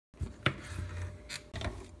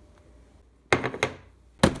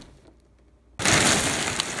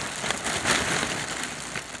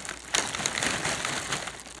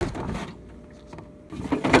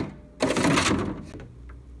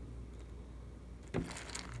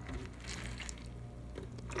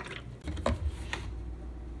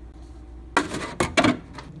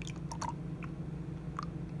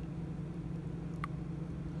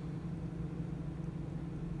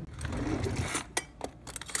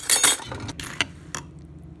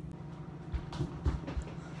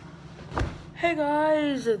Hey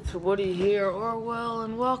guys, it's Woody here, Orwell,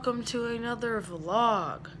 and welcome to another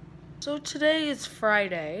vlog. So today is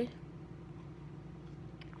Friday.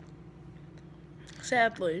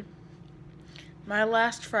 Sadly, my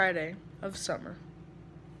last Friday of summer.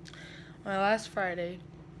 My last Friday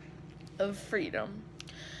of freedom.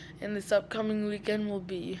 And this upcoming weekend will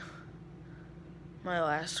be my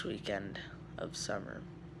last weekend of summer.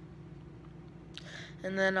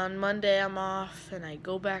 And then on Monday I'm off and I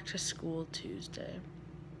go back to school Tuesday.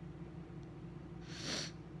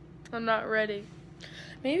 I'm not ready.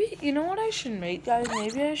 Maybe, you know what I should make, guys?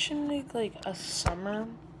 Maybe I should make like a summer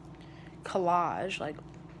collage, like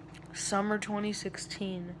summer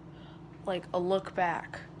 2016, like a look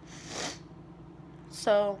back.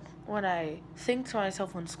 So when I think to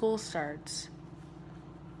myself when school starts,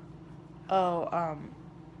 you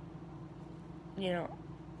know,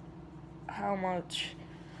 how much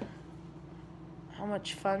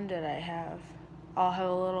fun did I have? I'll have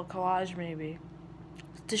a little collage maybe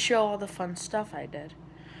to show all the fun stuff I did.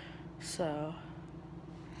 So,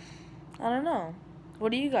 I don't know.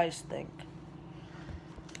 What do you guys think?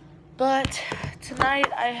 But tonight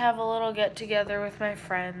I have a little get together with my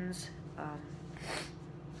friends.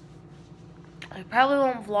 I probably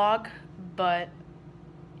won't vlog, but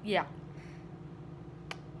yeah.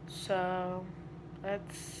 So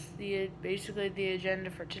that's basically the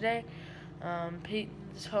agenda for today.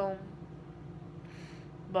 Peyton's home,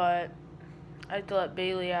 but I have to let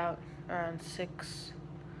Bailey out around 6,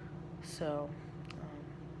 so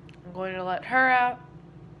I'm going to let her out,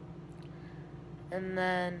 and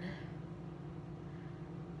then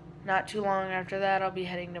not too long after that I'll be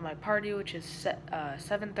heading to my party, which is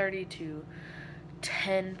 7:30 to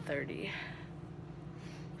 10:30.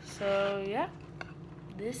 So yeah,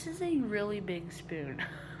 this is a really big spoon.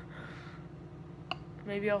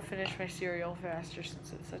 Maybe I'll finish my cereal faster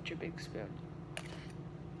since it's such a big spoon.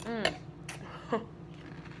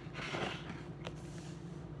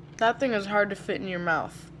 That thing is hard to fit in your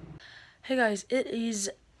mouth. Hey guys, it is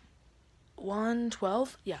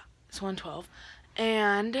 1:12. Yeah, it's 1:12.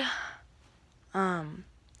 And I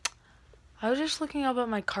was just looking up at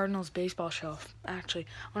my Cardinals baseball shelf. Actually,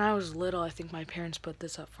 when I was little, I think my parents put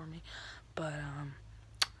this up for me. But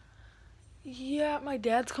yeah, my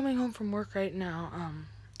dad's coming home from work right now.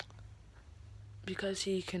 Because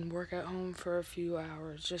he can work at home for a few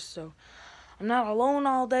hours, just so I'm not alone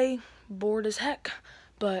all day, bored as heck.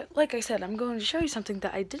 But like I said, I'm going to show you something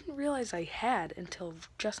that I didn't realize I had until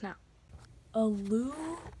just now. A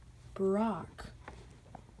Lou Brock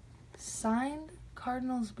signed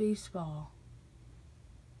Cardinals baseball.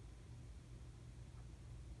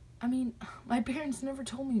 I mean, my parents never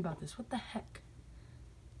told me about this. What the heck?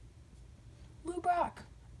 Lou Brock.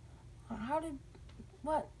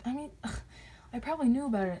 What? I mean, I probably knew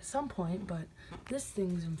about it at some point, but this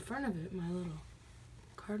thing's in front of it, my little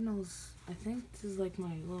Cardinals. I think this is like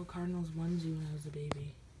my little Cardinals onesie when I was a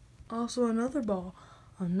baby. Also another ball,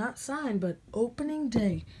 not signed, but opening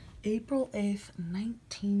day, April 8th,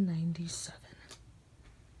 1997.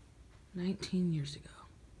 19 years ago.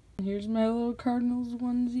 And here's my little Cardinals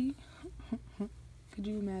onesie. Could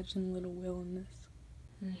you imagine little Will in this?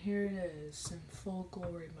 And here it is, in full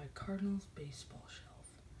glory, my Cardinals baseball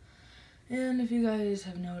shelf. And if you guys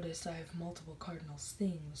have noticed, I have multiple Cardinals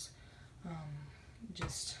things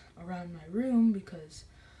just around my room because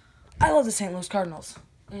I love the St. Louis Cardinals.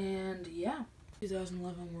 And yeah,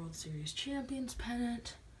 2011 World Series Champions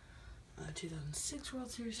pennant, 2006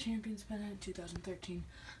 World Series Champions pennant, 2013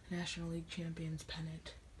 National League Champions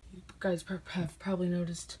pennant. You guys have probably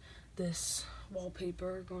noticed this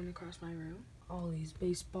wallpaper going across my room. All these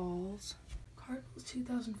baseballs. Cardinals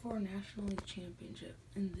 2004 National League Championship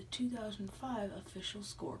and the 2005 official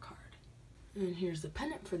scorecard. And here's the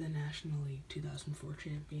pennant for the National League 2004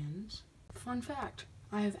 champions. Fun fact,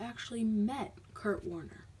 I have actually met Kurt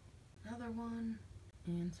Warner. Another one,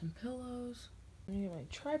 and some pillows. Let me get my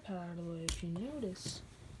tripod out of the way. If you notice,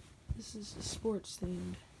 this is a sports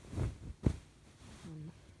themed.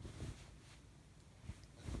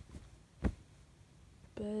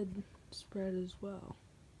 Bed spread as well.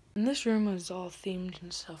 And this room was all themed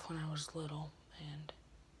and stuff when I was little, and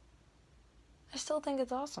I still think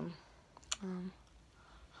it's awesome.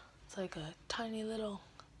 It's like a tiny little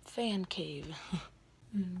fan cave.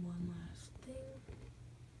 And one last thing.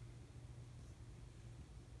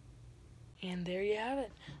 And there you have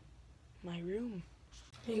it, my room.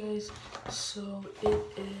 Hey guys, so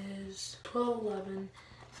it is 12:11,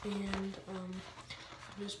 and I'm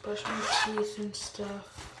just brushing my teeth and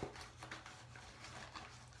stuff.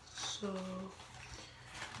 So,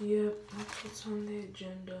 yep, that's what's on the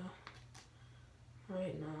agenda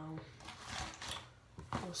right now.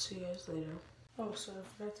 I'll see you guys later. Oh, so I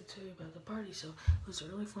forgot to tell you about the party. So it was a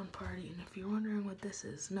really fun party, and if you're wondering what this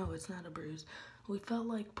is, no, it's not a bruise. We felt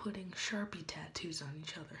like putting Sharpie tattoos on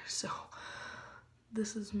each other. So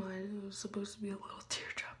this is mine. It was supposed to be a little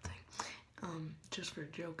teardrop thing, just for a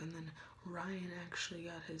joke. And then Ryan actually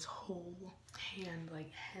got his whole hand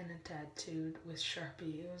like henna tattooed with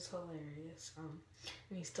Sharpie. It was hilarious.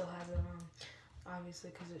 And he still has it on,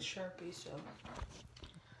 obviously, because it's Sharpie. So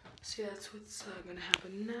yeah, that's what's gonna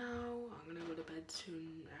happen now. I'm gonna go to bed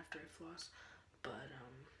soon after I floss, but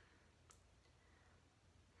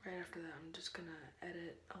right after that, I'm just gonna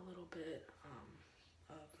edit a little bit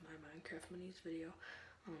of my Minecraft minis video.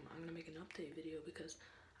 I'm gonna make an update video because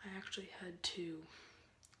I actually had to,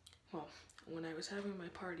 well, when I was having my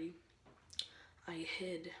party, I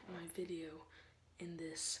hid my video in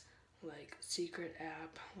this like secret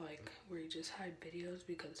app, like where you just hide videos,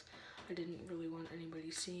 because I didn't really want anybody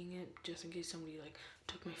seeing it, just in case somebody like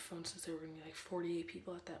took my phone, since there were gonna be like 48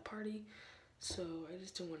 people at that party. So I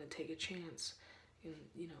just didn't want to take a chance, and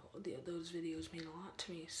you know, those videos mean a lot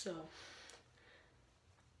to me. So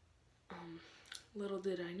little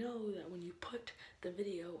did I know that when you put the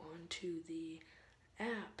video onto the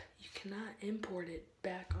app, you cannot import it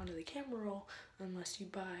back onto the camera roll unless you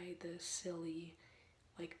buy the silly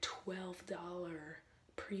like $12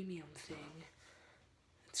 premium thing.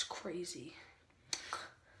 It's crazy.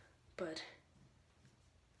 But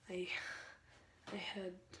I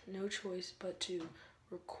had no choice but to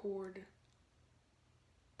record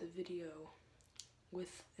the video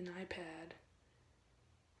with an iPad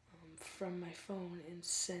from my phone and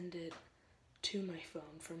send it to my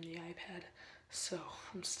phone from the iPad. So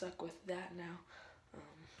I'm stuck with that now.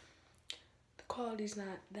 The quality's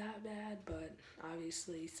not that bad, but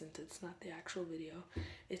obviously since it's not the actual video,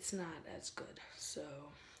 it's not as good. So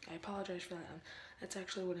I apologize for that. That's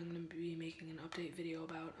actually what I'm going to be making an update video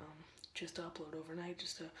about, just to upload overnight,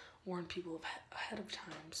 just to warn people ahead of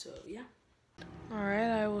time. So yeah. Alright,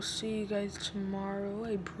 I will see you guys tomorrow.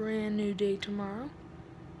 A brand new day tomorrow.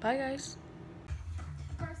 Bye guys.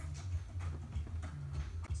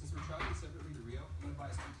 Since we're traveling separately to Rio, I'm gonna buy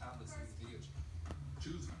us 2 tablets and video chat.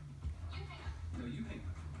 Choose one. No, you hang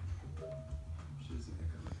up. She doesn't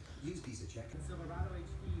hang up. Use Visa check. Silverado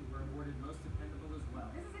HD were awarded most dependable as well.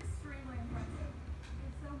 This is extremely impressive.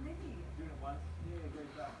 It's so many. Doing it once? Yeah, great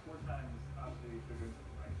job. 4 times after you figured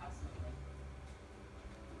it right. Absolutely.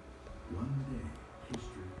 One day,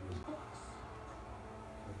 history was us.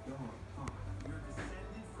 A dog pond. You're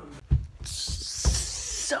descended from...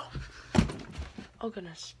 So, oh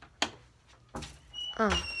goodness.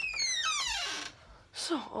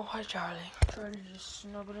 So, oh hi Charlie. Charlie just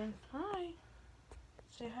snuggled in. Hi.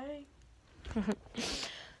 Say hi.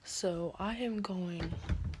 So, I am going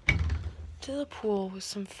to the pool with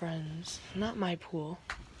some friends. Not my pool.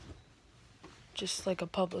 Just like a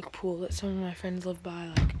public pool that some of my friends live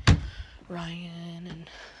by, like Ryan and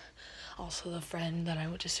also the friend that I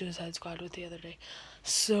went to Suicide Squad with the other day.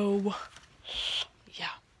 So,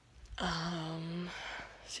 yeah.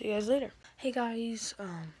 See you guys later. Hey guys,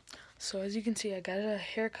 so as you can see, I got a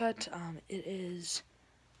haircut. It is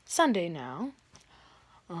Sunday now.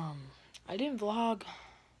 I didn't vlog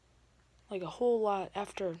like a whole lot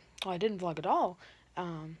after, well, I didn't vlog at all.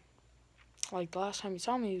 Like the last time you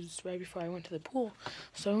saw me was right before I went to the pool.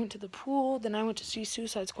 So I went to the pool, then I went to see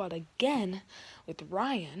Suicide Squad again with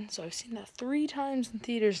Ryan. So I've seen that 3 times in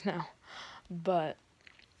theaters now. But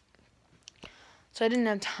so I didn't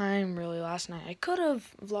have time really last night. I could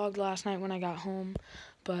have vlogged last night when I got home,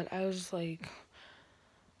 but I was like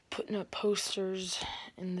putting up posters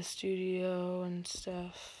in the studio and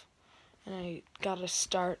stuff. And I got to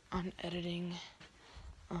start on editing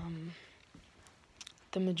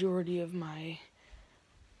the majority of my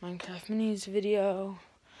Minecraft minis video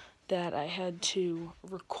that I had to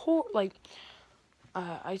record. Like,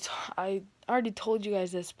 I already told you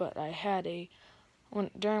guys this, but I had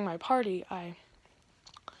during my party, I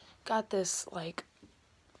got this like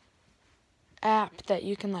app that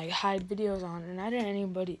you can like hide videos on, and I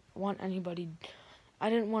didn't want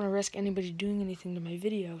to risk anybody doing anything to my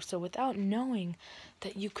video. So without knowing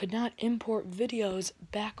that you could not import videos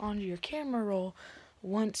back onto your camera roll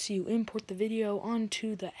once you import the video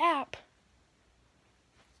onto the app,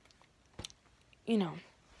 you know,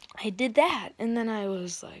 I did that, and then I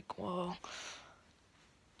was like, well,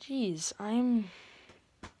 geez, I'm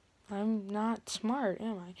not smart,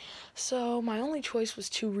 am I? So my only choice was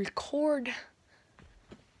to record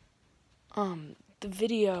the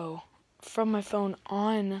video from my phone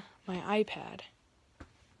on my iPad.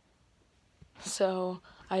 So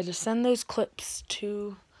I had to send those clips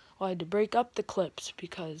to, well, I had to break up the clips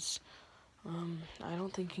because I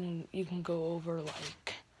don't think you can go over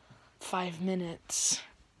like 5 minutes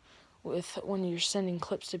with when you're sending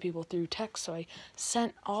clips to people through text. So I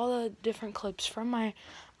sent all the different clips from my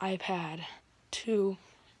iPad to,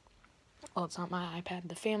 well, it's not my iPad,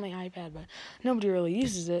 the family iPad, but nobody really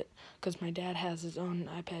uses it because my dad has his own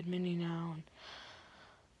iPad mini now. And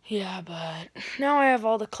yeah, but now I have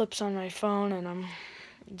all the clips on my phone and I'm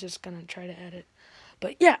just gonna try to edit.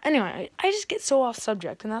 But yeah, anyway, I just get so off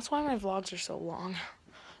subject, and that's why my vlogs are so long.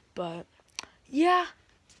 But yeah,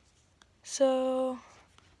 so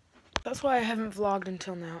that's why I haven't vlogged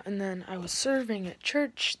until now. And then I was serving at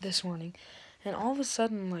church this morning, and all of a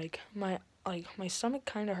sudden, my stomach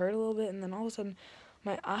kind of hurt a little bit, and then all of a sudden,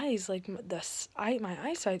 my eyes, my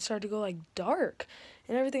eyesight started to go like dark,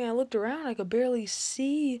 and everything. I looked around, I could barely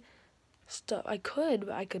see stuff. I could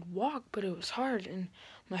walk, but it was hard, and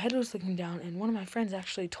my head was looking down. And one of my friends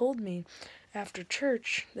actually told me after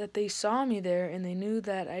church that they saw me there and they knew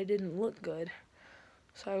that I didn't look good.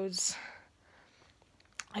 So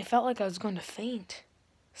I felt like I was going to faint.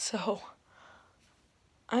 So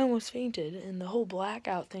I almost fainted, and the whole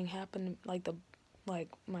blackout thing happened, like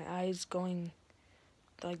my eyes going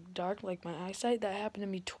like dark, like my eyesight. That happened to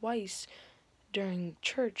me twice during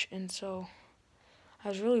church, and so I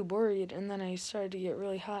was really worried. And then I started to get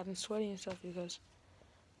really hot and sweaty and stuff because,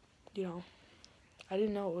 I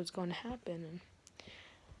didn't know what was going to happen, and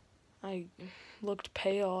I looked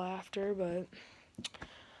pale after, but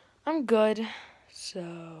I'm good.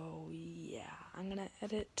 So yeah, I'm gonna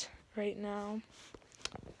edit right now.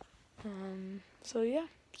 So yeah,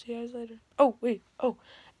 see you guys later. Oh wait,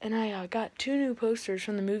 and I got 2 new posters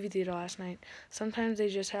from the movie theater last night. Sometimes they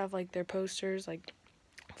just have like their posters like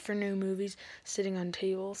for new movies sitting on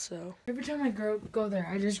tables. So every time I go there,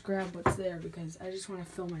 I just grab what's there because I just want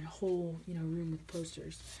to fill my whole room with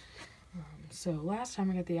posters. So last time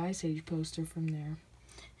I got the Ice Age poster from there,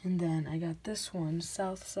 and then I got this one,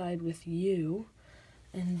 South Side with You,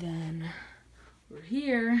 and then we're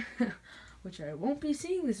here, which I won't be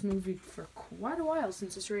seeing this movie for quite a while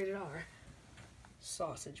since it's rated R.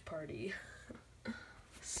 Sausage Party.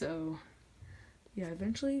 So yeah,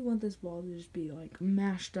 eventually I want this wall to just be like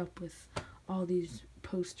mashed up with all these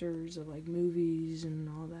posters of like movies and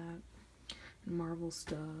all that, and Marvel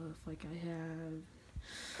stuff like I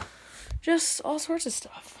have, just all sorts of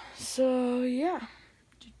stuff. So yeah,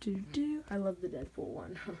 I love the Deadpool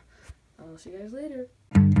one. I'll see you guys later.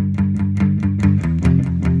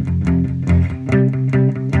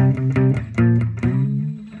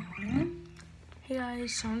 Hey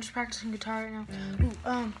guys, so I'm just practicing guitar right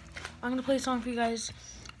now. I'm gonna play a song for you guys.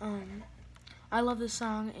 I love this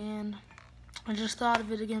song, and I just thought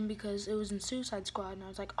of it again because it was in Suicide Squad, and I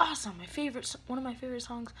was like, awesome! One of my favorite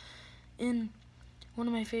songs in one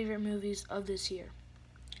of my favorite movies of this year.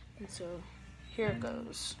 And so here it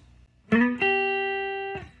goes.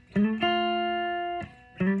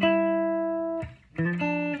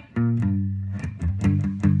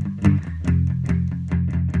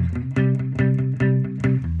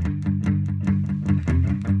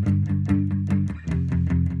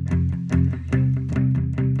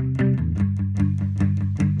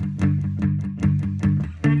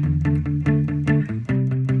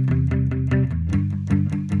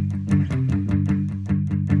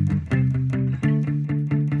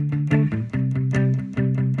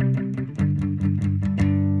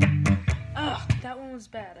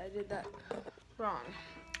 Bad. I did that wrong.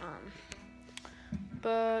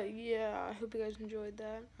 But yeah, I hope you guys enjoyed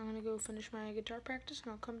that. I'm gonna go finish my guitar practice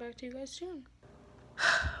and I'll come back to you guys soon.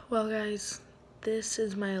 Well guys, this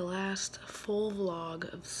is my last full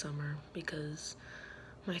vlog of summer because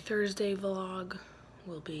my Thursday vlog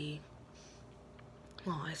will be,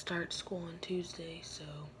 well, I start school on Tuesday, so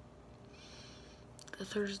the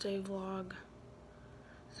Thursday vlog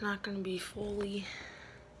is not gonna be fully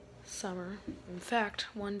summer. In fact,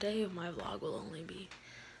 one day of my vlog will only be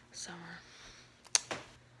summer.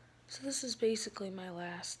 So this is basically my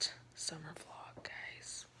last summer vlog,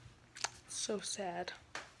 guys. It's so sad.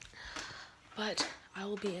 But I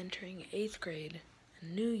will be entering 8th grade, a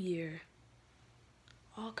new year,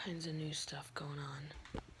 all kinds of new stuff going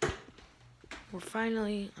on. We're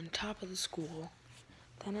finally on top of the school.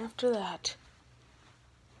 Then after that,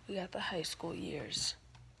 we got the high school years.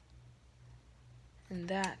 And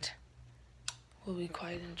that will be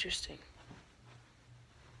quite interesting.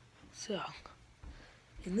 So,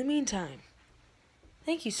 in the meantime,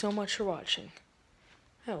 thank you so much for watching.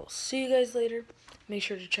 I will see you guys later. Make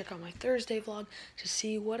sure to check out my Thursday vlog to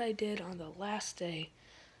see what I did on the last day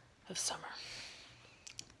of summer.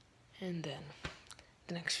 And then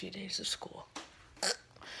the next few days of school.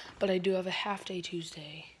 But I do have a half day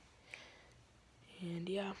Tuesday And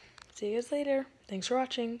yeah, see you guys later. Thanks for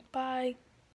watching. Bye.